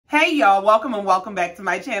Hey y'all, welcome and welcome back to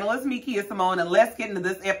my channel. It's me, KiaSimone, and let's get into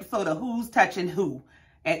this episode of Who's Touching Who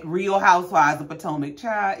at Real Housewives of Potomac.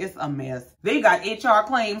 Child, it's a mess. They got HR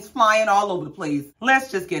claims flying all over the place.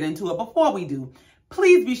 Let's just get into it. Before we do,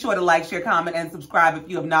 please be sure to like, share, comment, and subscribe if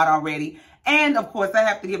you have not already. And of course, I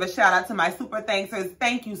have to give a shout out to my super thanksters.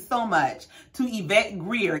 Thank you so much to Yvette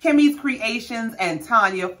Greer, Kimmy's Creations, and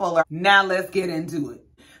Tanya Fuller. Now let's get into it.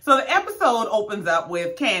 So the episode opens up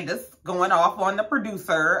with Candace going off on the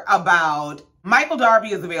producer about Michael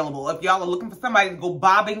Darby is available if y'all are looking for somebody to go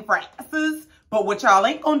bobbing for asses. But what y'all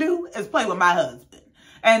ain't gonna do is play with my husband.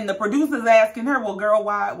 And the producer's asking her, well, girl,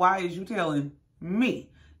 why is you telling me?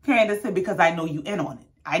 Candace said, because I know you in on it.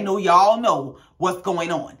 I know y'all know what's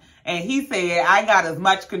going on. And he said, I got as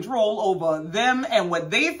much control over them and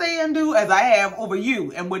what they say and do as I have over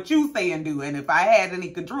you and what you say and do. And if I had any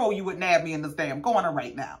control, you wouldn't have me in this damn corner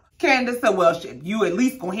right now. Candace said, well, shit, you at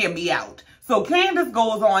least gonna hear me out. So Candace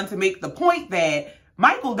goes on to make the point that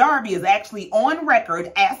Michael Darby is actually on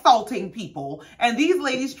record assaulting people, and these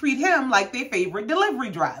ladies treat him like their favorite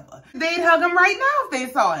delivery driver. They'd hug him right now if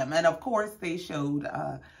they saw him. And of course, they showed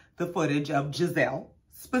the footage of Gizelle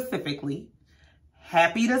specifically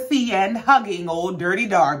happy to see and hugging old Dirty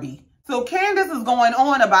Darby. So Candace is going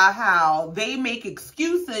on about how they make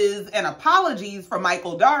excuses and apologies for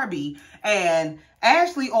Michael Darby, and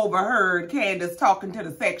Ashley overheard Candace talking to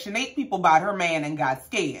the Section 8 people about her man and got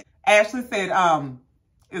scared. Ashley said,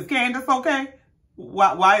 is Candace okay?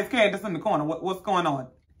 Why is Candace in the corner? What's going on?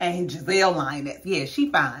 And Gizelle line is, yeah,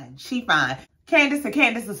 she fine. She fine. Candace said,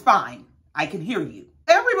 Candace is fine. I can hear you.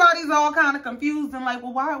 Everybody's all kind of confused and like,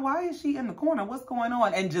 well, why is she in the corner? What's going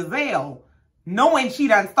on? And Gizelle, knowing she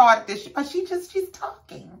done started this, but she's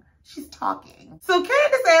talking. She's talking. So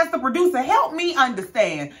Candace asked the producer, help me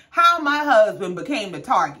understand how my husband became the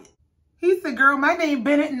target. He said, girl, my name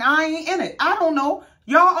Bennett and I ain't in it. I don't know.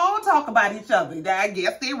 Y'all all talk about each other. I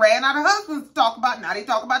guess they ran out of husbands to talk about. Now they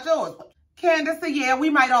talk about yours. Candace said, yeah, we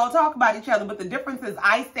might all talk about each other, but the difference is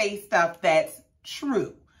I say stuff that's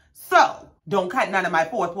true. So don't cut none of my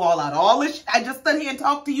fourth wall out. All this shit I just stood here and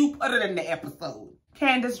talked to you, put it in the episode.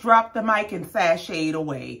 Candace dropped the mic and sashayed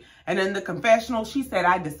away. And in the confessional, she said,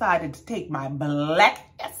 I decided to take my black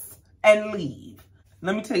ass and leave.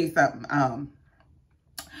 Let me tell you something.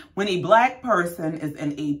 When a black person is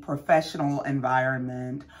in a professional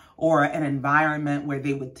environment or an environment where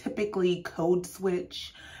they would typically code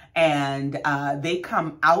switch and they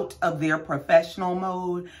come out of their professional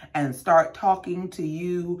mode and start talking to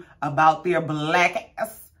you about their black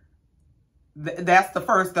ass, that's the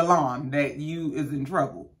first alarm that you is in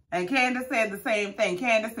trouble. And Candace said the same thing.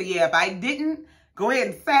 Candace said, yeah, if I didn't go ahead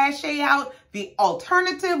and sashay out, the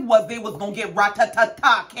alternative was they was gonna get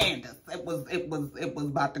rat-ta-ta-ta Candace. It was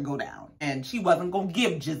about to go down. And she wasn't gonna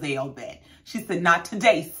give Gizelle that. She said, not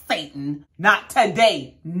today, Satan. Not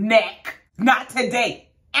today, neck. Not today,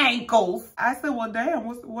 ankles. I said, well, damn,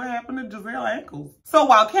 what happened to Gizelle ankles? So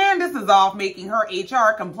while Candace is off making her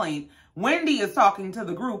HR complaint, Wendy is talking to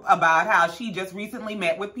the group about how she just recently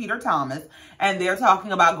met with Peter Thomas, and they're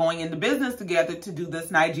talking about going into business together to do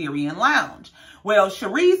this Nigerian lounge. Well,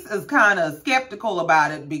 Sharice is kind of skeptical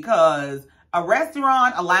about it because a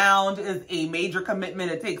restaurant, a lounge is a major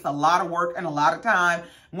commitment. It takes a lot of work and a lot of time.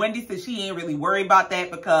 Wendy says she ain't really worried about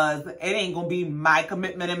that because it ain't going to be my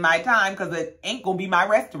commitment and my time because it ain't going to be my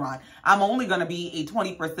restaurant. I'm only going to be a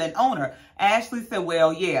 20% owner. Ashley said,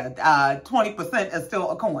 well, yeah, 20% is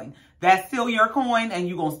still a coin. That's still your coin, and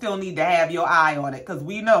you're going to still need to have your eye on it because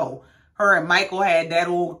we know her and Michael had that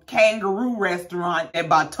old kangaroo restaurant that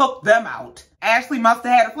about took them out. Ashley must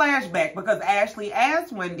have had a flashback because Ashley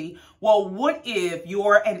asked Wendy, well, what if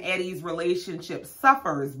your and Eddie's relationship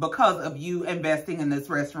suffers because of you investing in this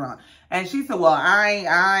restaurant? And she said, well,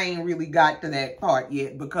 I ain't really got to that part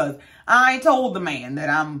yet because I ain't told the man that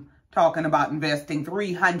I'm talking about investing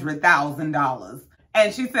 $300,000.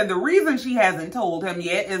 And she said the reason she hasn't told him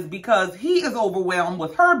yet is because he is overwhelmed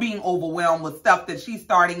with her being overwhelmed with stuff that she's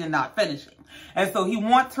starting and not finishing. And so he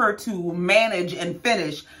wants her to manage and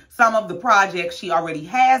finish some of the projects she already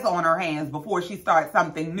has on her hands before she starts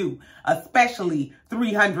something new, especially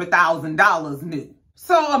 $300,000 new.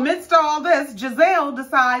 So amidst all this, Gizelle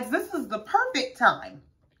decides this is the perfect time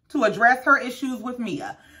to address her issues with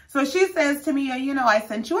Mia. So she says to Mia, you know, I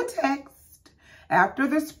sent you a text after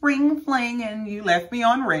the spring fling and you left me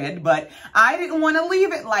on red, but I didn't want to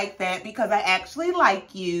leave it like that because I actually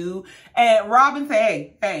like you. And Robyn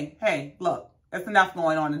said, hey, look, there's enough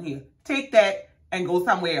going on in here. Take that and go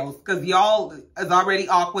somewhere else because y'all is already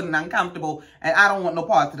awkward and uncomfortable and I don't want no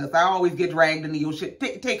parts of this. I always get dragged into your shit.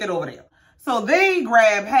 Take it over there. So they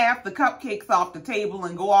grab half the cupcakes off the table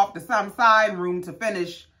and go off to some side room to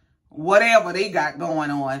finish whatever they got going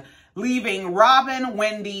on, leaving Robyn,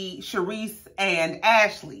 Wendy, Charisse, and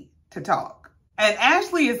Ashley to talk. And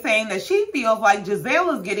Ashley is saying that she feels like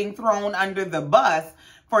Gizelle is getting thrown under the bus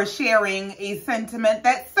for sharing a sentiment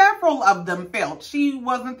that several of them felt. She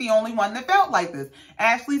wasn't the only one that felt like this.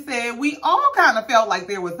 Ashley said, we all kind of felt like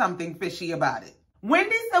there was something fishy about it.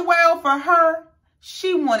 Wendy said, well, for her,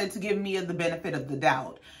 she wanted to give Mia the benefit of the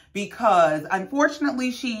doubt because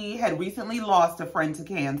unfortunately she had recently lost a friend to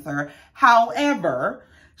cancer. However,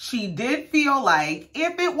 she did feel like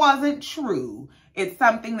if it wasn't true, it's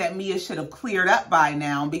something that Mia should have cleared up by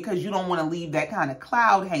now because you don't want to leave that kind of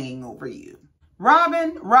cloud hanging over you.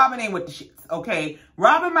 Robyn ain't with the shits, okay?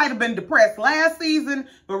 Robyn might have been depressed last season,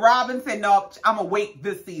 but Robyn said, no, I'm awake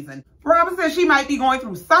this season. Robyn said she might be going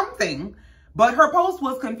through something, but her post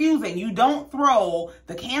was confusing. You don't throw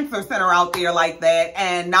the cancer center out there like that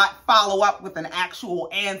and not follow up with an actual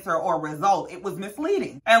answer or result. It was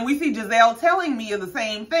misleading. And we see Gizelle telling Mia the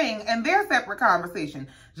same thing in their separate conversation.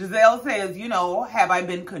 Gizelle says, you know, have I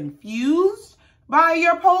been confused by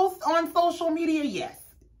your post on social media? Yes.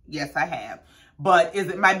 Yes, I have. But is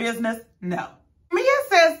it my business? No. Mia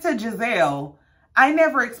says to Gizelle, I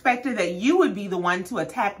never expected that you would be the one to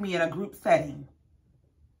attack me in a group setting.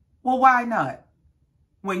 Well, why not?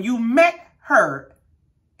 When you met her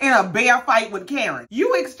in a bear fight with Karen,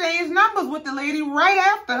 you exchanged numbers with the lady right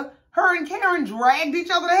after her and Karen dragged each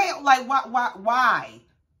other to hell. Like, why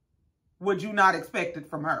would you not expect it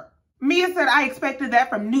from her? Mia said, I expected that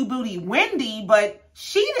from new booty Wendy, but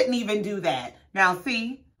she didn't even do that. Now,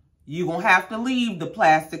 see, you're going to have to leave the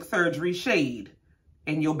plastic surgery shade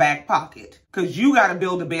in your back pocket because you got to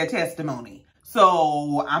build a bare testimony.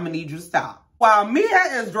 So I'm going to need you to stop. While Mia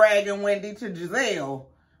is dragging Wendy to Gizelle,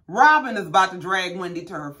 Robyn is about to drag Wendy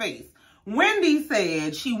to her face. Wendy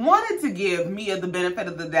said she wanted to give Mia the benefit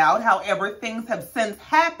of the doubt. However, things have since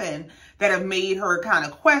happened that have made her kind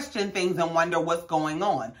of question things and wonder what's going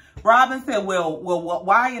on. Robyn said, well,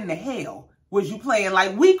 why in the hell was you playing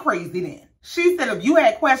like we crazy then? She said, if you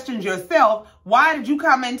had questions yourself, why did you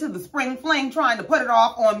come into the spring fling trying to put it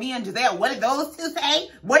off on me and Gizelle? What did those two say?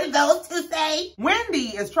 What did those two say?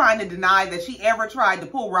 Wendy is trying to deny that she ever tried to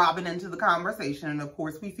pull Robyn into the conversation. And of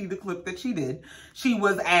course, we see the clip that she did. She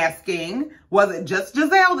was asking, was it just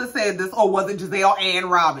Gizelle that said this or was it Gizelle and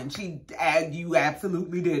Robyn? You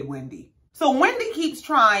absolutely did, Wendy. So Wendy keeps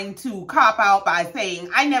trying to cop out by saying,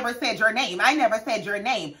 I never said your name. I never said your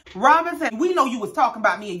name. Robyn said, we know you was talking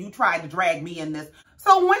about me and you tried to drag me in this.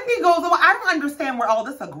 So Wendy goes, well, I don't understand where all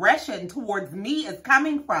this aggression towards me is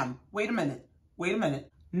coming from. Wait a minute.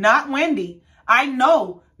 Not Wendy. I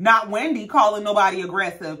know not Wendy calling nobody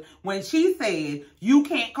aggressive when she said you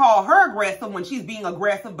can't call her aggressive when she's being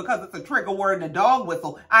aggressive because it's a trigger word and a dog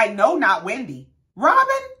whistle. I know not Wendy. Robyn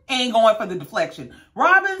ain't going for the deflection.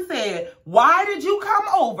 Robyn said, why did you come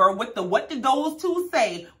over with the what did those two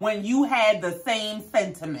say when you had the same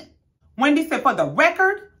sentiment? Wendy said, for the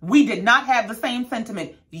record, we did not have the same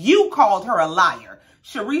sentiment. You called her a liar.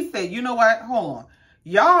 Charisse said, you know what? Hold on.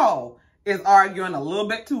 Y'all is arguing a little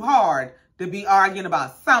bit too hard to be arguing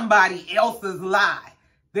about somebody else's lie.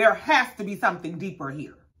 There has to be something deeper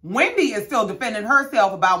here. Wendy is still defending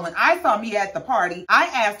herself about when I saw Mia at the party, I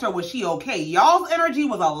asked her, was she okay? Y'all's energy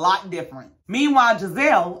was a lot different. Meanwhile,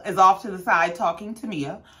 Gizelle is off to the side talking to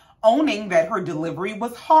Mia, owning that her delivery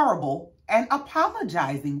was horrible and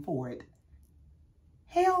apologizing for it.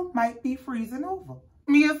 Hell might be freezing over.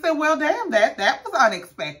 Mia said, well, damn, that was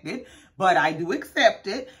unexpected, but I do accept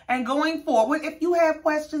it. And going forward, if you have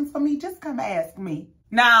questions for me, just come ask me.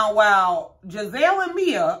 Now, while Gizelle and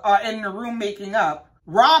Mia are in the room making up,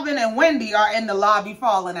 Robyn and Wendy are in the lobby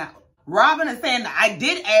falling out. Robyn is saying that I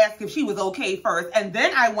did ask if she was okay first, and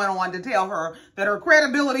then I went on to tell her that her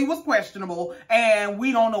credibility was questionable and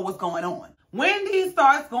we don't know what's going on. Wendy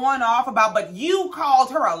starts going off about, but you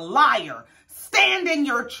called her a liar. Stand in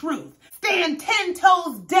your truth. Stand 10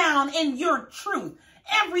 toes down in your truth.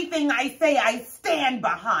 Everything I say, I stand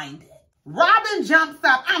behind it. Robyn jumps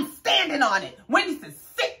up. I'm standing on it. Wendy says,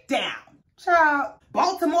 sit down. Child,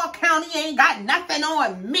 Baltimore County ain't got nothing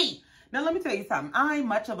on me. Now, let me tell you something. I ain't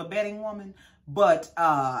much of a betting woman, but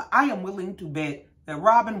I am willing to bet that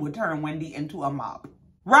Robyn would turn Wendy into a mob.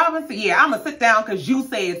 Robyn said, yeah, I'm going to sit down because you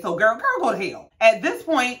said so, girl. Girl, go to hell. At this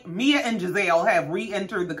point, Mia and Gizelle have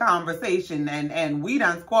re-entered the conversation, and we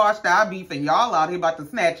done squashed our beef, and y'all out here about to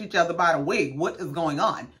snatch each other by the wig. What is going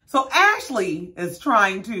on? So Ashley is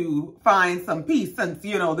trying to find some peace since,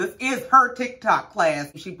 you know, this is her TikTok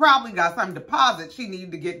class. She probably got some deposit she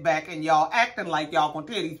needs to get back, and y'all acting like y'all gonna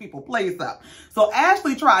tear these people place up. So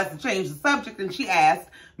Ashley tries to change the subject, and she asks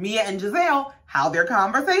Mia and Gizelle how their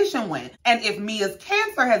conversation went and if Mia's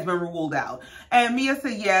cancer has been ruled out. And Mia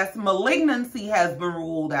said, yes, malignancy has been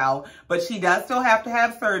ruled out, but she does still have to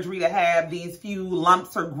have surgery to have these few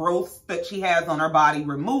lumps or growths that she has on her body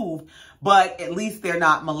removed, but at least they're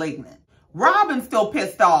not malignant. Robyn's still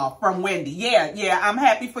pissed off from Wendy. Yeah, I'm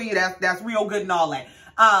happy for you. That's real good and all that.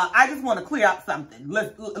 I just want to clear up something.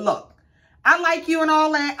 Look, I like you and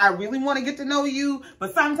all that. I really want to get to know you,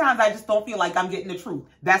 but sometimes I just don't feel like I'm getting the truth.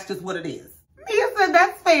 That's just what it is. Mia said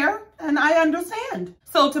that's fair, and I understand.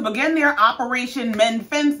 So to begin their Operation Mend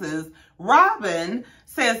Fences, Robyn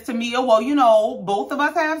says to Mia, well, you know, both of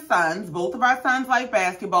us have sons. Both of our sons like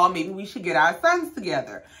basketball. Maybe we should get our sons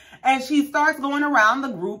together. And she starts going around the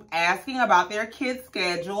group asking about their kids'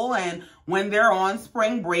 schedule and when they're on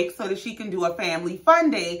spring break so that she can do a family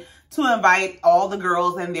fun day to invite all the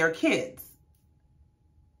girls and their kids.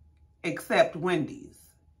 Except Wendy's.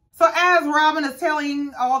 So as Robyn is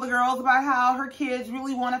telling all the girls about how her kids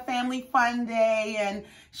really want a family fun day and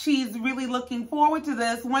she's really looking forward to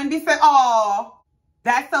this, Wendy said, "Aw,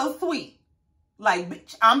 that's so sweet. Like,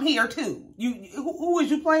 bitch, I'm here too. Who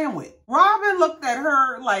is you playing with?" Robyn looked at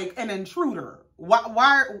her like an intruder.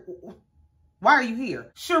 Why are you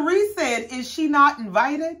here? Cherie said, "Is she not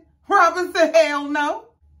invited?" Robyn said, "Hell no.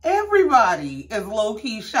 Everybody is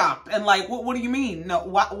low-key shocked and like, what do you mean? No,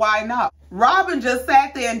 why not?" Robyn just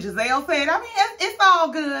sat there and Gizelle said, "I mean, it's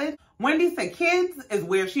all good." Wendy said kids is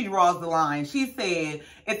where she draws the line. She said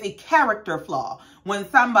it's a character flaw when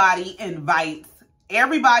somebody invites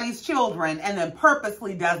everybody's children and then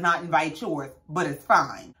purposely does not invite yours, but it's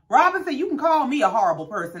fine. Robyn said, "You can call me a horrible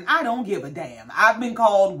person. I don't give a damn. I've been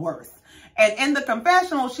called worse." And in the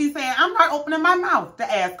confessional, she's saying, "I'm not opening my mouth to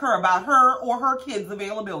ask her about her or her kids'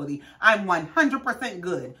 availability. I'm 100%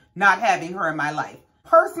 good not having her in my life.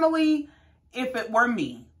 Personally, if it were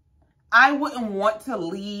me, I wouldn't want to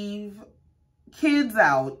leave kids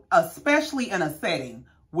out, especially in a setting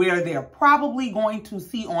where they're probably going to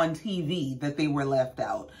see on TV that they were left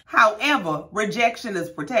out. However, rejection is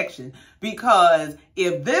protection, because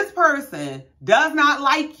if this person does not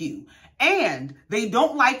like you and they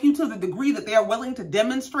don't like you to the degree that they're willing to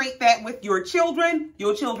demonstrate that with your children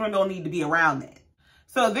don't need to be around that."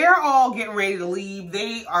 So they're all getting ready to leave.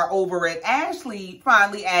 They are over it. Ashley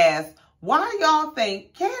finally asked, "Why y'all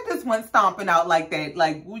think Candace went stomping out like that?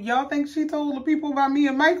 Like, y'all think she told the people about me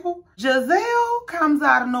and Michael?" Gizelle comes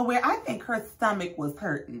out of nowhere. "I think her stomach was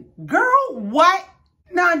hurting." Girl, what?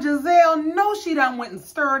 Now, Gizelle, no, she done went and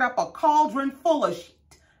stirred up a cauldron full of shit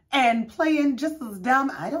and playing just as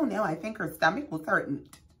dumb. "I don't know. I think her stomach was hurting."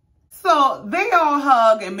 So they all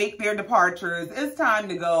hug and make their departures. It's time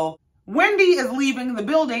to go. Wendy is leaving the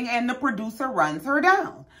building and the producer runs her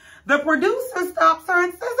down. The producer stops her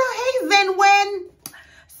and says, "Oh, hey, then when?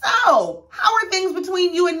 So, how are things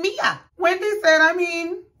between you and Mia?" Wendy said, "I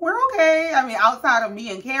mean, we're okay. I mean, outside of me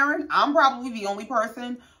and Karen, I'm probably the only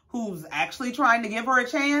person who's actually trying to give her a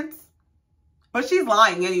chance. But she's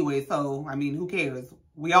lying anyway, so, I mean, who cares?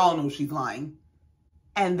 We all know she's lying."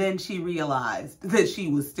 And then she realized that she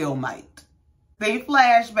was still mic'd. They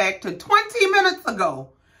flash back to 20 minutes ago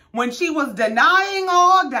when she was denying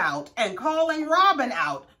all doubt and calling Robyn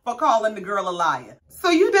out for calling the girl a liar. So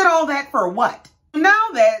you did all that for what? Now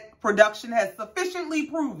that production has sufficiently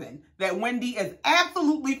proven that Wendy is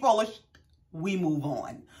absolutely full of shit, we move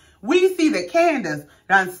on. We see that Candace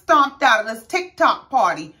done stomped out of this TikTok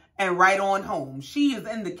party and right on home. She is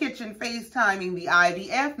in the kitchen FaceTiming the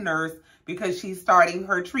IVF nurse because she's starting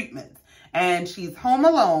her treatments. And she's home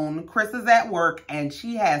alone. Chris is at work and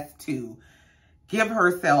she has to give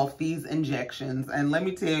herself these injections. And let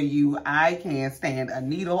me tell you, I can't stand a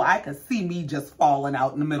needle. I could see me just falling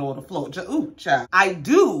out in the middle of the floor. Ooh, child. I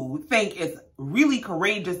do think it's really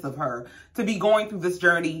courageous of her to be going through this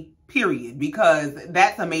journey, period, because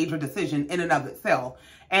that's a major decision in and of itself.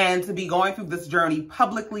 And to be going through this journey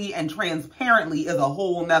publicly and transparently is a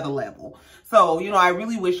whole nother level. So, you know, I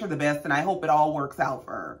really wish her the best and I hope it all works out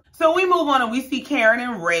for her. So we move on and we see Karen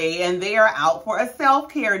and Ray and they are out for a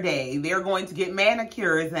self-care day. They're going to get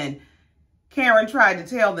manicures and Karen tried to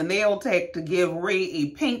tell the nail tech to give Ray a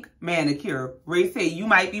pink manicure. Ray said, "You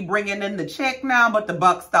might be bringing in the check now, but the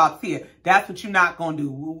buck stops here. That's what you're not going to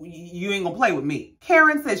do. You ain't going to play with me."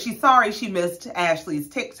 Karen says she's sorry she missed Ashley's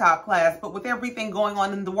TikTok class, but with everything going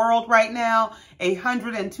on in the world right now,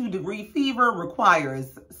 102-degree fever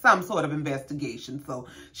requires some sort of investigation. So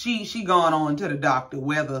she gone on to the doctor.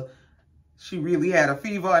 Whether she really had a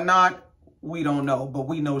fever or not, we don't know. But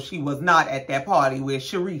we know she was not at that party where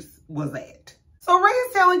Sharice was at. So Ray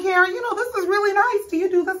is telling Karen, "You know, this is really nice. Do you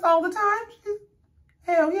do this all the time?"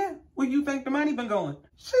 Hell yeah. Where you think the money been going?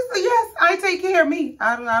 She said, yes, I take care of me.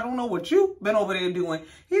 I don't know what you've been over there doing.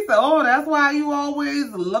 He said, oh, that's why you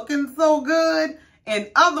always looking so good.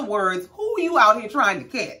 In other words, who you out here trying to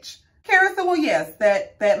catch? Karen said, well, yes,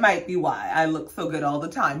 that might be why I look so good all the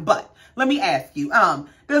time. But let me ask you,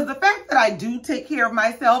 does the fact that I do take care of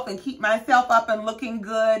myself and keep myself up and looking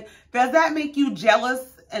good, does that make you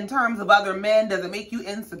jealous in terms of other men? Does it make you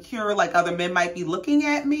insecure like other men might be looking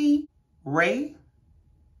at me? Ray,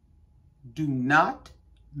 do not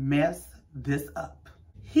mess this up.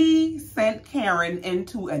 He sent Karen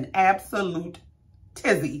into an absolute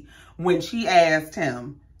tizzy when she asked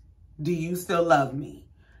him, do you still love me?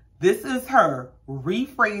 This is her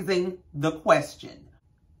rephrasing the question.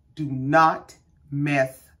 Do not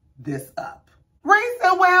mess this up. Ray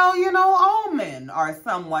said, well, you know, all men are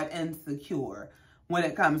somewhat insecure when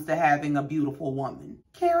it comes to having a beautiful woman.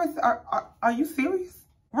 Karen, are you serious?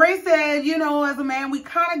 Ray said, you know, as a man, we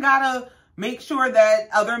kind of gotta make sure that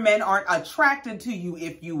other men aren't attracted to you,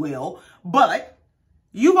 if you will. But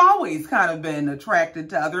you've always kind of been attracted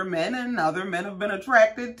to other men, and other men have been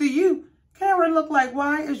attracted to you. Karen looked like,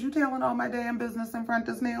 why is you telling all my damn business in front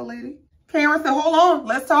of this nail lady? Karen said, hold on,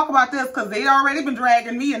 let's talk about this, because they already been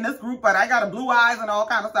dragging me in this group, but I got a blue eyes and all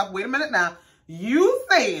kind of stuff. Wait a minute now. You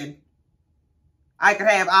said I could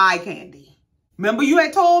have eye candy. Remember you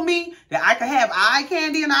had told me that I could have eye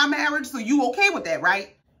candy in our marriage, so you okay with that,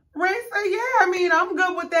 right? Ray said, yeah, I mean, I'm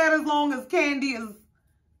good with that as long as candy is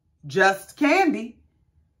just candy.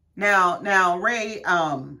 Now, Ray,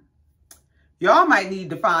 y'all might need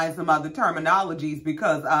to find some other terminologies,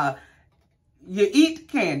 because you eat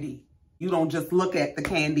candy. You don't just look at the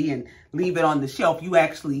candy and leave it on the shelf. You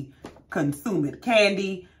actually consume it.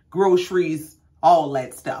 Candy, groceries, all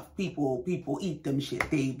that stuff. People eat them shit.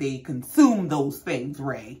 They consume those things,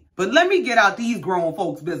 Ray. But let me get out these grown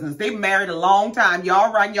folks' business. They've married a long time.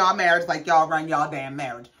 Y'all run y'all marriage like y'all run y'all damn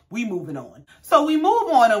marriage. We moving on. So we move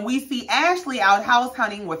on and we see Ashley out house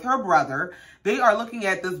hunting with her brother. They are looking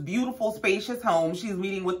at this beautiful, spacious home. She's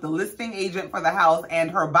meeting with the listing agent for the house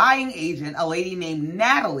and her buying agent, a lady named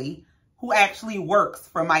Natalie, who actually works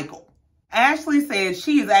for Michael. Ashley said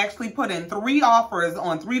she's actually put in 3 offers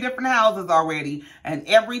on 3 different houses already, and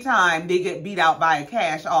every time they get beat out by a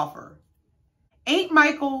cash offer. Ain't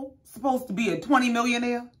Michael supposed to be a 20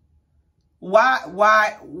 millionaire?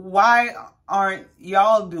 Why aren't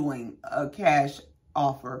y'all doing a cash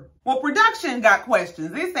offer? Well, production got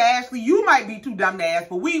questions. They said, Ashley, you might be too dumb to ask,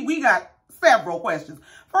 but we got several questions.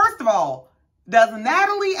 First of all, does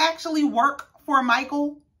Natalie actually work for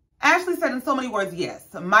Michael? Ashley said in so many words, yes.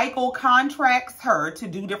 Michael contracts her to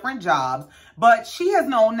do different jobs, but she has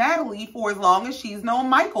known Natalie for as long as she's known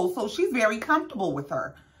Michael, so she's very comfortable with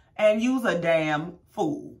her. And you's a damn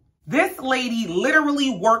fool. This lady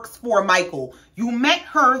literally works for Michael. You met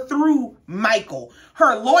her through Michael.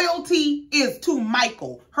 Her loyalty is to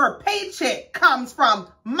Michael. Her paycheck comes from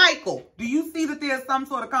Michael. Do you see that there's some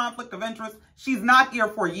sort of conflict of interest? She's not here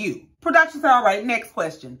for you. Production said, all right, next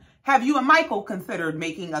question. Have you and Michael considered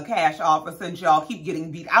making a cash offer since y'all keep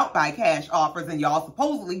getting beat out by cash offers and y'all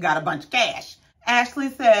supposedly got a bunch of cash?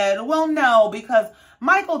 Ashley said, well, no, because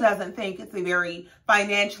Michael doesn't think it's a very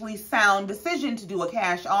financially sound decision to do a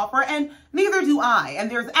cash offer, and neither do I.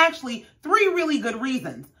 And there's actually 3 really good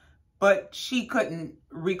reasons, but she couldn't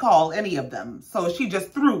recall any of them. So she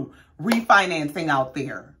just threw refinancing out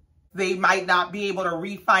there. They might not be able to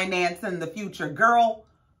refinance in the future. Girl,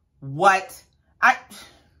 what?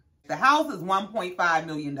 The house is $1.5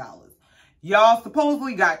 million. Y'all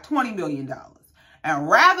supposedly got $20 million. And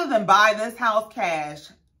rather than buy this house cash,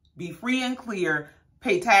 be free and clear,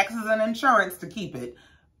 pay taxes and insurance to keep it,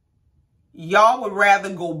 y'all would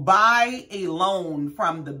rather go buy a loan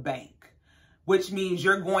from the bank, which means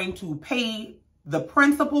you're going to pay the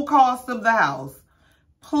principal cost of the house,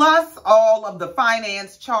 plus all of the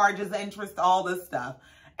finance charges, interest, all this stuff.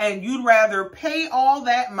 And you'd rather pay all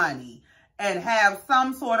that money and have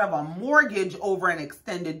some sort of a mortgage over an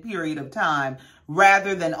extended period of time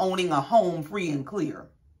rather than owning a home free and clear.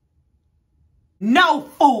 No,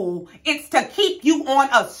 fool. It's to keep you on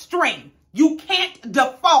a string. You can't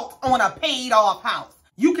default on a paid off house.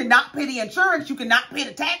 You cannot pay the insurance. You cannot pay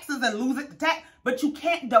the taxes and lose it to tax, but you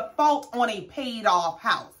can't default on a paid off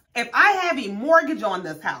house. If I have a mortgage on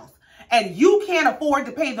this house and you can't afford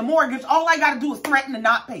to pay the mortgage, all I got to do is threaten to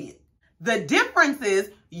not pay it. The difference is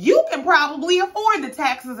you can probably afford the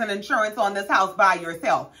taxes and insurance on this house by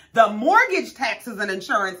yourself. The mortgage, taxes, and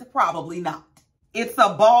insurance, probably not. It's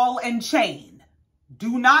a ball and chain.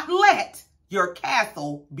 Do not let your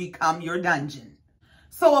castle become your dungeon.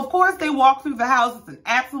 So, of course, they walk through the house. It's an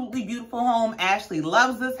absolutely beautiful home. Ashley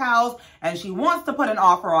loves this house, and she wants to put an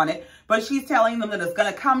offer on it, but she's telling them that it's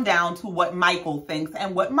going to come down to what Michael thinks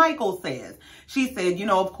and what Michael says. She said, you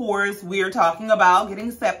know, of course, we're talking about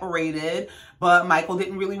getting separated, but Michael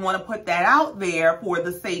didn't really want to put that out there for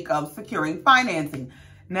the sake of securing financing.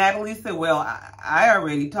 Natalie said, well, I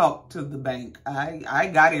already talked to the bank.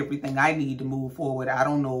 I got everything I need to move forward. I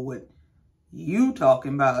don't know what you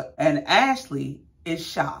talking about. And Ashley is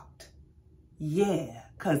shocked. Yeah,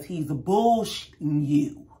 because he's bullshitting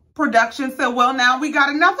you. Production said, well, now we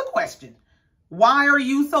got another question. Why are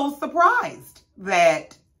you so surprised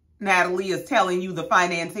that Natalie is telling you the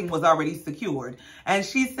financing was already secured? And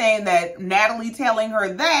she's saying that Natalie telling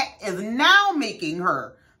her that is now making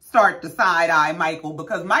her start to side-eye Michael,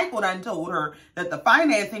 because Michael done told her that the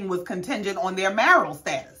financing was contingent on their marital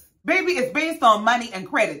status. Baby, it's based on money and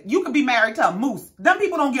credit. You could be married to a moose. Them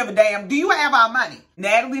people don't give a damn. Do you have our money?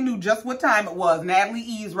 Natalie knew just what time it was. Natalie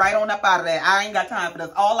eased right on up out of that. I ain't got time for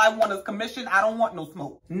this. All I want is commission. I don't want no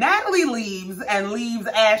smoke. Natalie leaves and leaves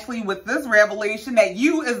Ashley with this revelation that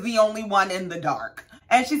you is the only one in the dark.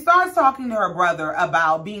 And she starts talking to her brother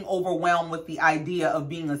about being overwhelmed with the idea of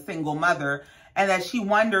being a single mother, and that she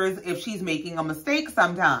wonders if she's making a mistake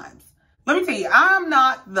sometimes. Let me tell you, I'm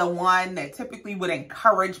not the one that typically would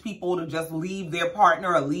encourage people to just leave their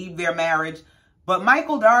partner or leave their marriage. But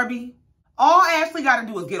Michael Darby, all Ashley got to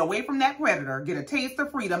do is get away from that predator, get a taste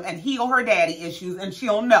of freedom, and heal her daddy issues, and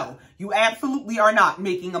she'll know you absolutely are not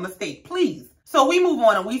making a mistake. Please. So we move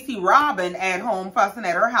on, and we see Robyn at home fussing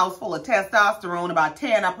at her house full of testosterone about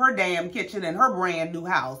tearing up her damn kitchen in her brand new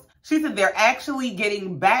house. She said they're actually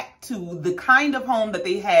getting back to the kind of home that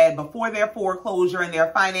they had before their foreclosure and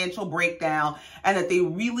their financial breakdown, and that they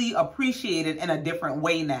really appreciate it in a different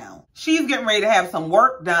way now. She's getting ready to have some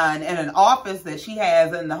work done in an office that she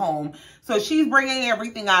has in the home. So she's bringing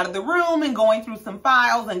everything out of the room and going through some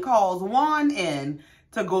files, and calls Juan in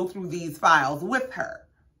to go through these files with her.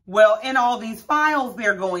 Well, in all these files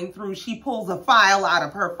they're going through, she pulls a file out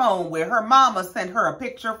of her phone where her mama sent her a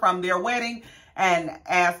picture from their wedding and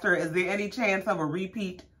asked her, is there any chance of a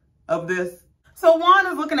repeat of this? So Juan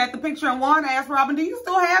is looking at the picture, and Juan asked Robyn, do you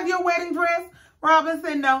still have your wedding dress? Robyn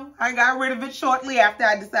said, no, I got rid of it shortly after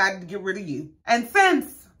I decided to get rid of you. And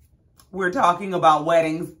since we're talking about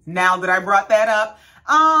weddings, now that I brought that up,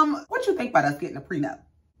 what you think about us getting a prenup?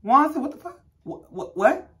 Juan said, what the fuck?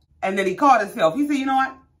 What? And then he caught himself. He said, you know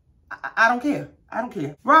what? I don't care. I don't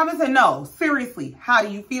care. Robyn said, no, seriously, how do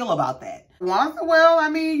you feel about that? Juan said, well, I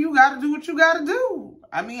mean, you got to do what you got to do.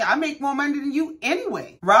 I mean, I make more money than you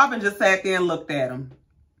anyway. Robyn just sat there and looked at him.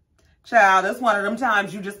 Child, that's one of them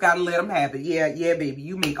times you just got to let them have it. Yeah, baby,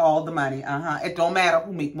 you make all the money. It don't matter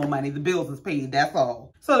who make more money. The bills is paid, that's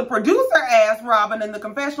all. So the producer asked Robyn in the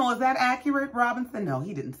confessional, is that accurate? Robyn said, no,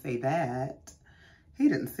 he didn't say that. He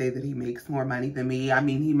didn't say that he makes more money than me. I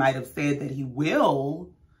mean, he might have said that he will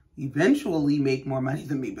eventually make more money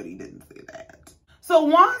than me, but he didn't say that. So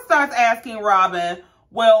Juan starts asking Robyn,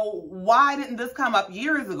 well, why didn't this come up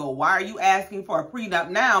years ago? Why are you asking for a prenup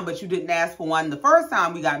now, but you didn't ask for one the first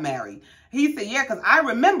time we got married? He said, yeah, because I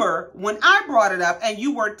remember when I brought it up and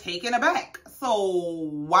you were taken aback. So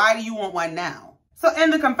why do you want one now? So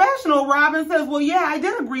in the confessional, Robyn says, well, yeah, I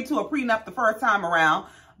did agree to a prenup the first time around,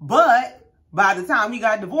 but by the time we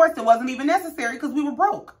got divorced, it wasn't even necessary because we were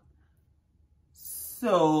broke.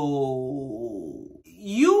 So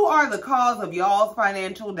you are the cause of y'all's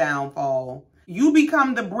financial downfall. You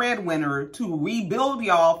become the breadwinner to rebuild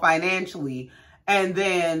y'all financially, and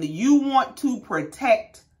then you want to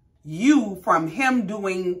protect you from him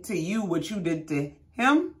doing to you what you did to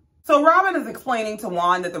him? So Robyn is explaining to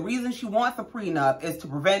Juan that the reason she wants a prenup is to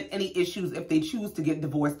prevent any issues if they choose to get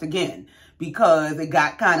divorced again, because it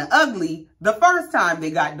got kind of ugly the first time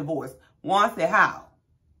they got divorced. Juan said, how?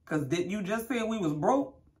 Because didn't you just say we was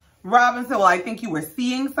broke? Robyn said, well, I think you were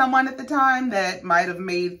seeing someone at the time that might have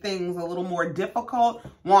made things a little more difficult.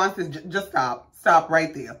 Juan said, just stop. Stop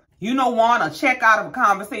right there. You know Juan will check out of a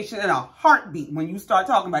conversation in a heartbeat when you start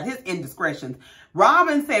talking about his indiscretions.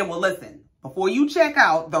 Robyn said, well, listen, before you check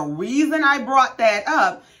out, the reason I brought that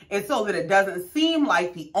up is so that it doesn't seem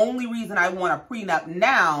like the only reason I want a prenup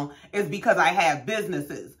now is because I have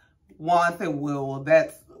businesses. Juan said, well,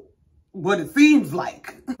 that's what it seems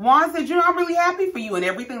like. Juan said, you know, I'm really happy for you and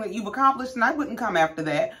everything that you've accomplished, and I wouldn't come after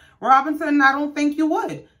that. Robyn said, I don't think you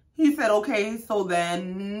would. He said, okay, so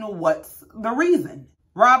then what's the reason?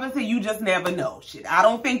 Robyn said, you just never know. Shit, I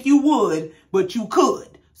don't think you would, but you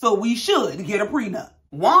could. So we should get a prenup.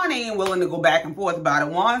 Juan ain't willing to go back and forth about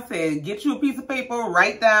it. Juan said, get you a piece of paper,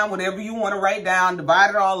 write down whatever you want to write down, divide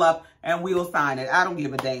it all up, and we'll sign it. I don't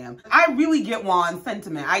give a damn. I really get Juan's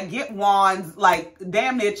sentiment. I get Juan's, like,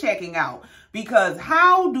 damn near checking out. Because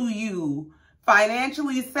how do you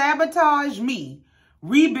financially sabotage me,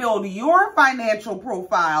 rebuild your financial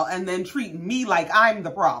profile, and then treat me like I'm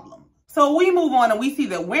the problem? So we move on and we see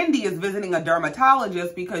that Wendy is visiting a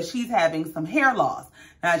dermatologist because she's having some hair loss.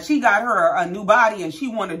 Now, she got her a new body and she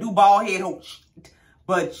want to do bald head hoe,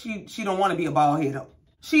 but she don't want to be a bald head hoe.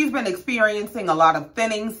 She's been experiencing a lot of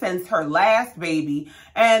thinning since her last baby,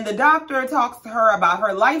 and the doctor talks to her about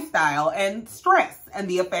her lifestyle and stress and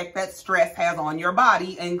the effect that stress has on your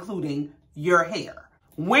body, including your hair.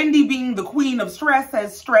 Wendy, being the queen of stress,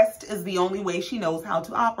 says stressed is the only way she knows how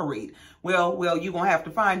to operate. Well, you're going to have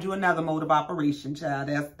to find you another mode of operation, child.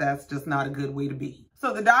 That's just not a good way to be.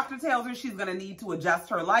 So the doctor tells her she's going to need to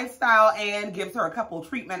adjust her lifestyle and gives her a couple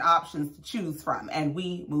treatment options to choose from. And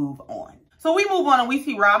we move on. So we move on and we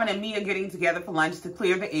see Robyn and Mia getting together for lunch to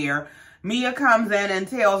clear the air. Mia comes in and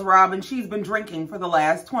tells Robyn she's been drinking for the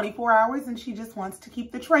last 24 hours and she just wants to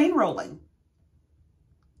keep the train rolling.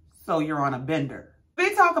 So you're on a bender.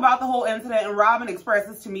 They talk about the whole incident and Robyn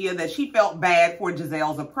expresses to Mia that she felt bad for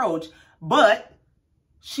Gizelle's approach, but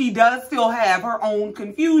she does still have her own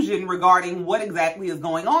confusion regarding what exactly is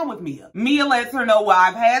going on with Mia. Mia lets her know, well,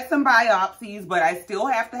 I've had some biopsies, but I still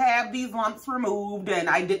have to have these lumps removed, and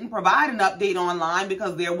I didn't provide an update online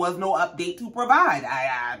because there was no update to provide.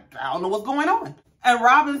 I don't know what's going on. And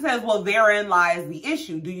Robyn says, well, therein lies the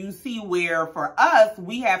issue. Do you see where for us,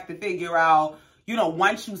 we have to figure out, you know,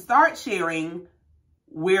 once you start sharing,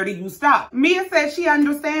 where do you stop? Mia says she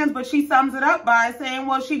understands, but she sums it up by saying,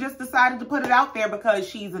 well, she just decided to put it out there because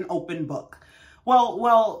she's an open book.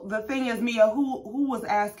 Well, the thing is, Mia, who was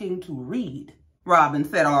asking to read? Robyn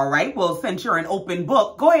said, all right, well, since you're an open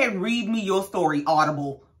book, go ahead and read me your story,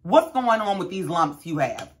 Audible. What's going on with these lumps you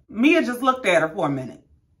have? Mia just looked at her for a minute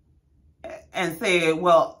and said,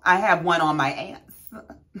 well, I have one on my aunts.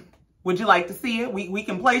 Would you like to see it? We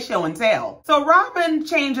can play show and tell. So Robyn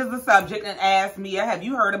changes the subject and asks Mia, have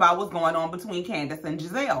you heard about what's going on between Candace and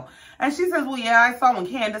Gizelle? And she says, well, yeah, I saw when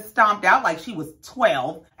Candace stomped out like she was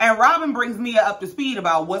 12. And Robyn brings Mia up to speed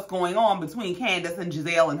about what's going on between Candace and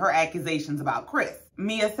Gizelle and her accusations about Chris.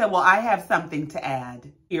 Mia said, well, I have something to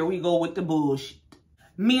add. Here we go with the bullshit.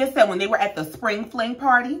 Mia said when they were at the spring fling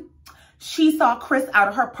party, she saw Chris out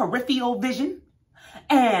of her peripheral vision.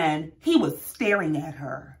 And he was staring at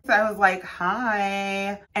her. So I was like,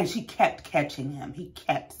 hi. And she kept catching him. He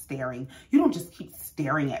kept staring. You don't just keep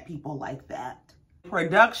staring at people like that.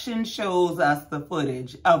 Production shows us the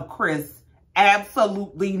footage of Chris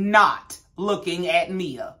absolutely not looking at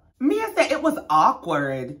Mia. Mia said it was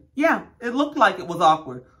awkward. Yeah, it looked like it was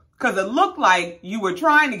awkward. Because it looked like you were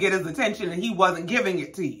trying to get his attention and he wasn't giving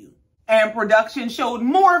it to you. And production showed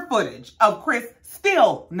more footage of Chris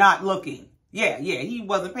still not looking. Yeah, he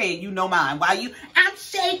wasn't paying you no mind. While I'm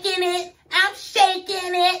shaking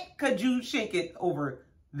it. Could you shake it over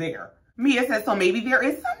there? Mia said, so maybe there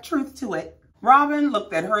is some truth to it. Robyn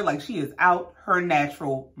looked at her like she is out her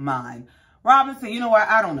natural mind. Robyn said, you know what?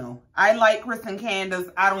 I don't know. I like Chris and Candace.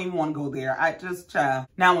 I don't even want to go there. I just,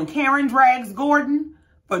 Now, when Karen drags Gordon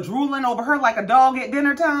for drooling over her like a dog at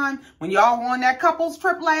dinner time, when y'all on that couples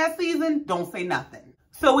trip last season, don't say nothing.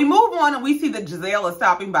 So we move on and we see that Gizelle is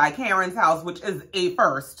stopping by Karen's house, which is a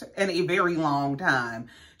first in a very long time.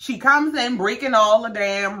 She comes in breaking all the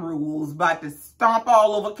damn rules, about to stomp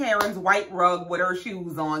all over Karen's white rug with her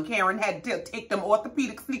shoes on. Karen had to take them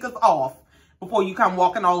orthopedic sneakers off before you come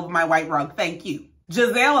walking all over my white rug. Thank you.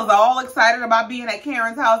 Gizelle is all excited about being at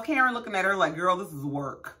Karen's house. Karen looking at her like, girl, this is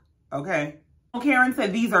work, okay? Karen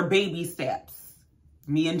said these are baby steps.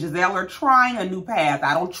 Me and Gizelle are trying a new path.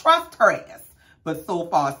 I don't trust her ass. But so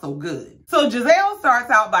far, so good. So Gizelle starts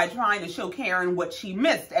out by trying to show Karen what she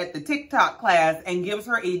missed at the TikTok class and gives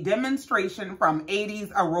her a demonstration from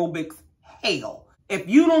 80s aerobics hell. If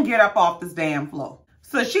you don't get up off this damn floor.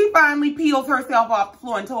 So she finally peels herself off the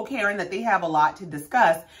floor and told Karen that they have a lot to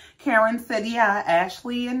discuss. Karen said, yeah,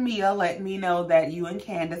 Ashley and Mia let me know that you and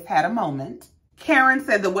Candace had a moment. Karen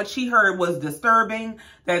said that what she heard was disturbing,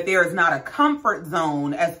 that there is not a comfort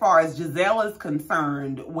zone as far as Gizelle is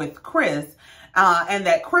concerned with Chris. And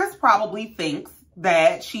that Chris probably thinks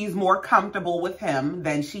that she's more comfortable with him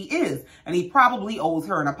than she is. And he probably owes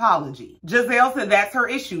her an apology. Gizelle said that's her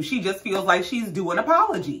issue. She just feels like she's due an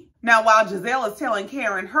apology. Now, while Gizelle is telling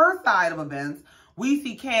Karen her side of events, we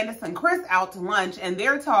see Candace and Chris out to lunch and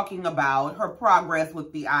they're talking about her progress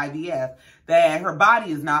with the IVF, that her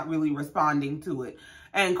body is not really responding to it.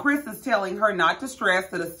 And Chris is telling her not to stress,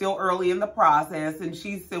 that it's still early in the process. And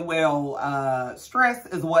she said, well, stress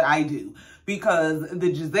is what I do, because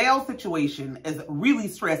the Gizelle situation is really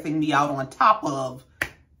stressing me out on top of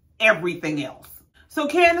everything else. So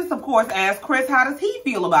Candace, of course, asked Chris, how does he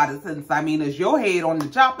feel about it, since, I mean, it's your head on the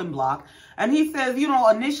chopping block. And he says, you know,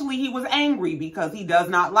 initially he was angry because he does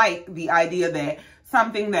not like the idea that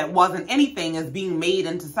something that wasn't anything is being made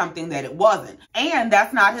into something that it wasn't. And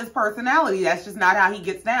that's not his personality. That's just not how he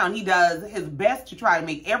gets down. He does his best to try to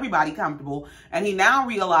make everybody comfortable. And he now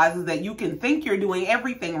realizes that you can think you're doing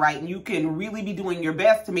everything right and you can really be doing your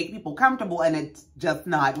best to make people comfortable, and it's just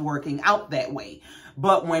not working out that way.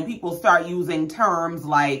 But when people start using terms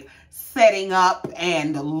like setting up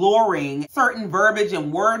and luring, certain verbiage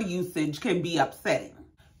and word usage can be upsetting.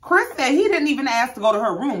 Chris said he didn't even ask to go to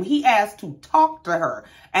her room. He asked to talk to her,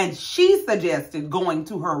 and she suggested going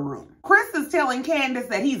to her room. Chris is telling Candace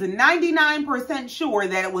that he's 99% sure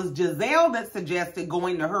that it was Gizelle that suggested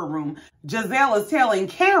going to her room. Gizelle is telling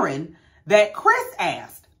Karen that Chris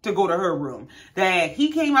asked to go to her room, that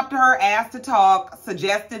he came up to her, asked to talk,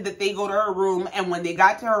 suggested that they go to her room, and when they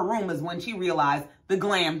got to her room is when she realized the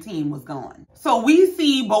glam team was gone. So we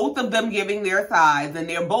see both of them giving their sides, and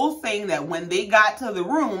they're both saying that when they got to the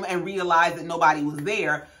room and realized that nobody was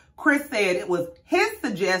there, Chris said it was his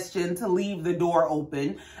suggestion to leave the door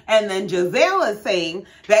open. And then Gizelle is saying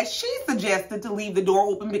that she suggested to leave the door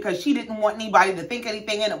open because she didn't want anybody to think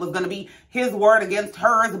anything, and it was going to be his word against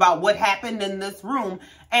hers about what happened in this room.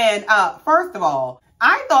 And first of all,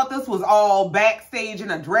 I thought this was all backstage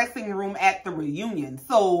in a dressing room at the reunion.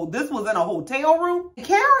 So this was in a hotel room.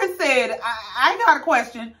 Karen said, I got a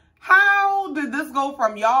question. How did this go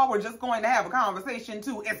from y'all were just going to have a conversation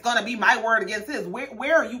to it's going to be my word against his?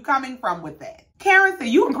 Where are you coming from with that? Karen said,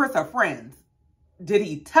 you and Chris are friends. Did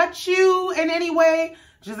he touch you in any way?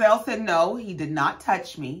 Gizelle said, no, he did not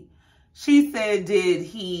touch me. She said, did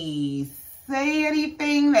he say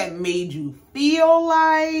anything that made you feel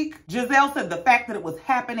like? Gizelle said the fact that it was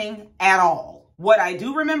happening at all. What I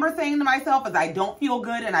do remember saying to myself is I don't feel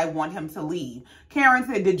good and I want him to leave. Karen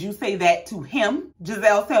said, did you say that to him?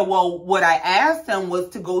 Gizelle said, well, what I asked him was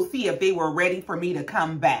to go see if they were ready for me to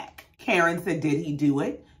come back. Karen said, did he do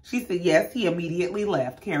it? She said, yes, he immediately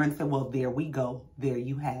left. Karen said, well, there we go. There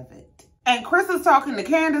you have it. And Chris is talking to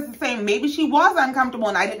Candace and saying maybe she was uncomfortable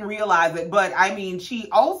and I didn't realize it. But I mean, she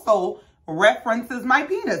also references my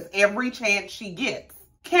penis every chance she gets.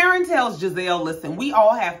 Karen tells Gizelle, listen, we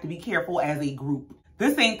all have to be careful as a group.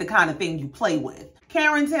 This ain't the kind of thing you play with.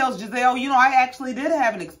 Karen tells Gizelle, you know, I actually did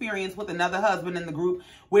have an experience with another husband in the group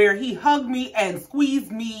where he hugged me and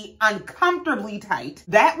squeezed me uncomfortably tight.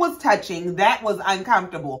 That was touching. That was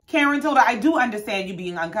uncomfortable. Karen told her, I do understand you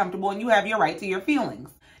being uncomfortable and you have your right to your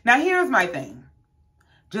feelings. Now, here's my thing.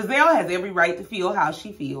 Gizelle has every right to feel how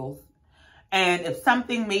she feels. And if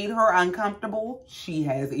something made her uncomfortable, she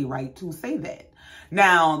has a right to say that.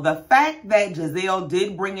 Now, the fact that Gizelle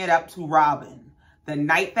did bring it up to Robyn the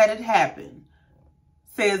night that it happened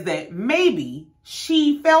says that maybe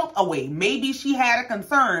she felt a way. Maybe she had a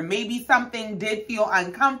concern. Maybe something did feel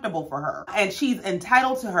uncomfortable for her. And she's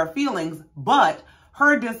entitled to her feelings, but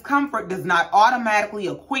her discomfort does not automatically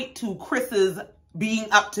equate to Chris's being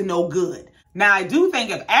up to no good. Now, I do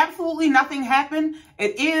think if absolutely nothing happened,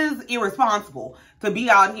 it is irresponsible to be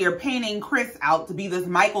out here painting Chris out to be this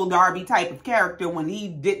Michael Darby type of character when he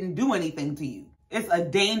didn't do anything to you. It's a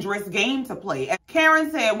dangerous game to play. And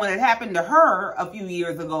Karen said when it happened to her a few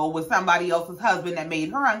years ago with somebody else's husband that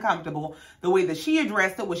made her uncomfortable, the way that she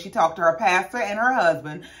addressed it was she talked to her pastor and her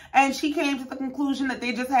husband, and she came to the conclusion that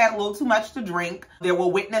they just had a little too much to drink. There were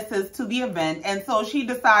witnesses to the event, and so she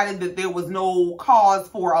decided that there was no cause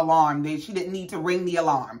for alarm. She didn't need to ring the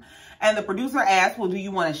alarm. And the producer asked, well, do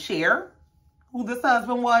you want to share who this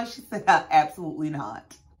husband was? She said, absolutely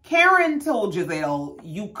not. Karen told Gizelle,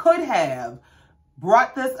 you could have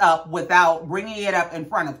brought this up without bringing it up in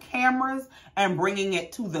front of cameras and bringing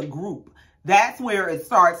it to the group. That's where it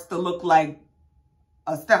starts to look like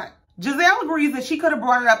a stunt. Gizelle agrees that she could have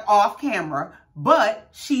brought it up off camera, but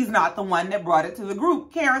she's not the one that brought it to the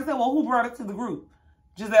group. Karen said, well, who brought it to the group?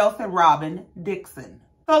 Giselle said, Robyn Dixon.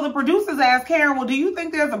 So the producers asked Karen, well, do you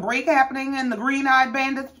think there's a break happening in the Green-Eyed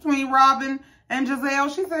Bandits between Robyn and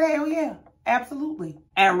Gizelle? She said, hell yeah. Absolutely.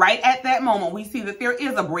 And right at that moment, we see that there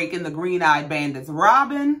is a break in the Green-Eyed Bandits.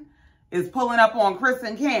 Robyn is pulling up on Chris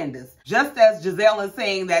and Candace, just as Gizelle is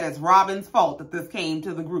saying that it's Robyn's fault that this came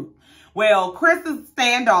to the group. Well, Chris is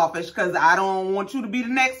standoffish because I don't want you to be the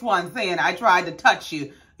next one saying I tried to touch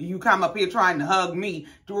you. You come up here trying to hug me.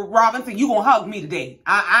 Robyn said, you gonna hug me today.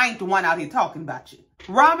 I ain't the one out here talking about you.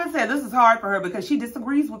 Robyn said this is hard for her because she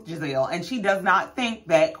disagrees with Gizelle and she does not think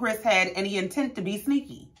that Chris had any intent to be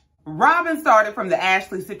sneaky. Robyn started from the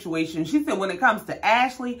Ashley situation. She said, when it comes to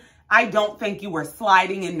Ashley, I don't think you were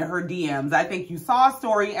sliding into her DMs. I think you saw a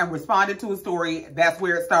story and responded to a story. That's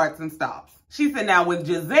where it starts and stops. She said, now with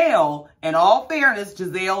Gizelle, in all fairness,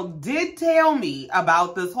 Gizelle did tell me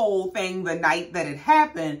about this whole thing the night that it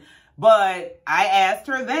happened. But I asked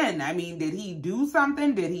her then, I mean, did he do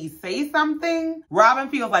something? Did he say something? Robyn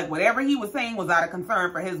feels like whatever he was saying was out of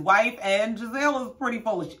concern for his wife, and Gizelle is pretty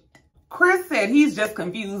full of shit. Chris said he's just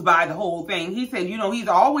confused by the whole thing. He said, you know, he's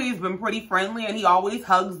always been pretty friendly and he always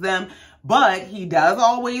hugs them, but he does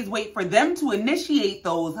always wait for them to initiate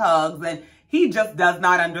those hugs, and he just does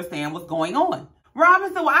not understand what's going on.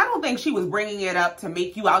 Robyn said, well, I don't think she was bringing it up to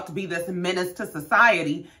make you out to be this menace to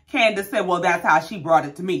society. Candace said, well, that's how she brought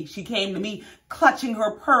it to me. She came to me clutching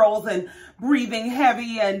her pearls and breathing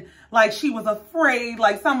heavy and like she was afraid,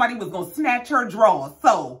 like somebody was going to snatch her drawers.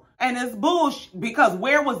 So, and it's bullshit because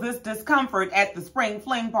where was this discomfort at the spring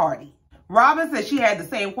fling party? Robyn said she had the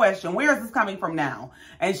same question. Where is this coming from now?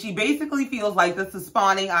 And she basically feels like this is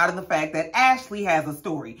spawning out of the fact that Ashley has a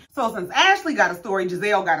story. So since Ashley got a story,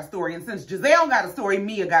 Gizelle got a story. And since Gizelle got a story,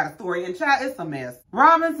 Mia got a story. And child, it's a mess.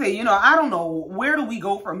 Robyn said, you know, I don't know. Where do we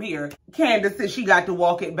go from here? Candace said she got to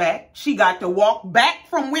walk it back. She got to walk back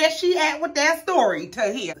from where she at with that story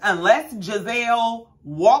to here. Unless Gizelle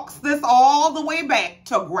walks this all the way back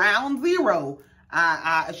to ground zero,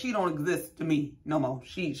 she don't exist to me no more.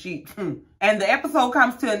 And the episode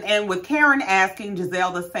comes to an end with Karen asking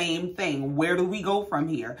Gizelle the same thing. Where do we go from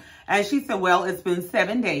here? And she said, well, it's been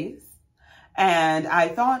 7 days. And I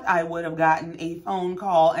thought I would have gotten a phone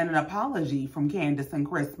call and an apology from Candace and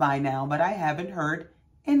Chris by now, but I haven't heard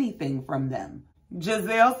anything from them.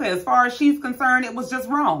 Gizelle said, as far as she's concerned, it was just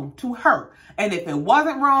wrong to her. And if it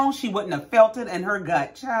wasn't wrong, she wouldn't have felt it in her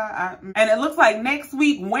gut. And it looks like next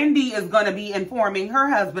week, Wendy is going to be informing her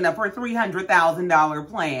husband of her $300,000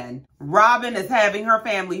 plan. Robyn is having her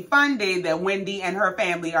family fun day that Wendy and her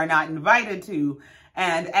family are not invited to.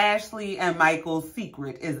 And Ashley and Michael's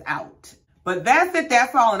secret is out. But that's it.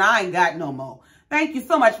 That's all. And I ain't got no more. Thank you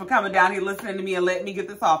so much for coming down here, listening to me, and letting me get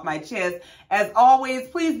this off my chest. As always,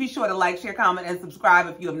 please be sure to like, share, comment, and subscribe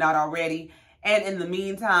if you have not already. And in the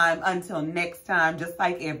meantime, until next time, just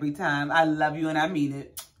like every time, I love you and I mean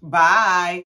it. Bye.